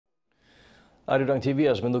Arirang TV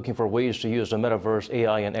has been looking for ways to use the Metaverse,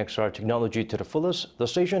 AI, and XR technology to the fullest. The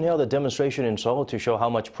station held a demonstration in Seoul to show how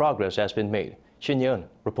much progress has been made. Shin Ye-eun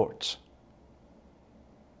reports.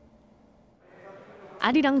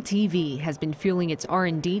 Arirang TV has been fueling its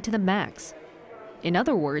R&D to the max. In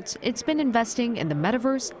other words, it's been investing in the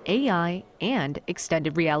Metaverse, AI, and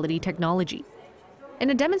extended reality technology. In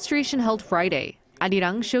a demonstration held Friday,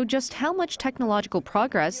 Arirang showed just how much technological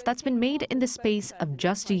progress that's been made in the space of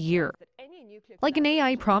just a year. Like an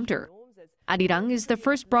AI prompter, Arirang is the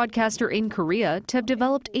first broadcaster in Korea to have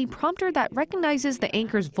developed a prompter that recognizes the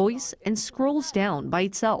anchor's voice and scrolls down by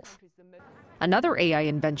itself. Another AI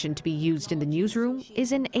invention to be used in the newsroom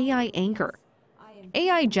is an AI anchor.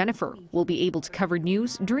 AI Jennifer will be able to cover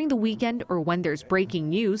news during the weekend or when there's breaking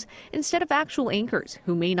news instead of actual anchors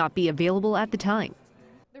who may not be available at the time.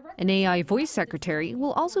 An AI voice secretary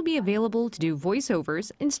will also be available to do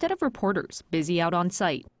voiceovers instead of reporters busy out on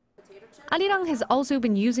site. Arirang has also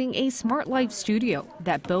been using a smart live studio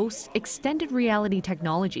that boasts extended reality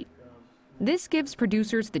technology. This gives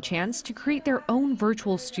producers the chance to create their own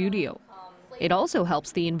virtual studio. It also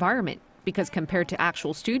helps the environment because compared to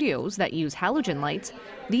actual studios that use halogen lights,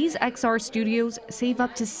 these XR studios save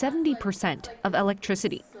up to 70% of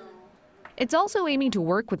electricity. It's also aiming to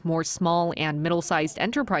work with more small and middle-sized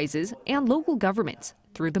enterprises and local governments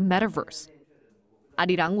through the Metaverse.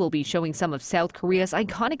 Arirang will be showing some of South Korea's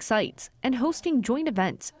iconic sites and hosting joint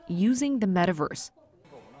events using the Metaverse.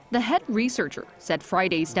 The head researcher said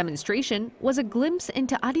Friday's demonstration was a glimpse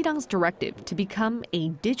into Arirang's directive to become a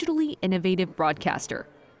digitally innovative broadcaster.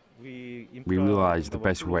 We realized the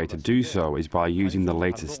best way to do so is by using the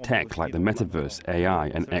latest tech like the Metaverse, AI,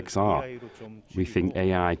 and XR. We think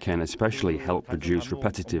AI can especially help reduce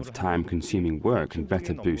repetitive, time-consuming work and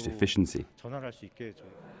better boost efficiency.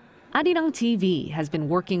 Arirang TV has been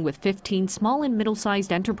working with 15 small and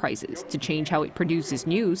middle-sized enterprises to change how it produces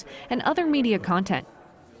news and other media content.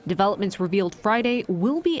 Developments revealed Friday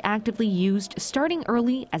will be actively used starting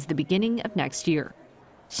early as the beginning of next year.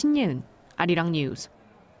 Shin Ye-eun, Arirang News.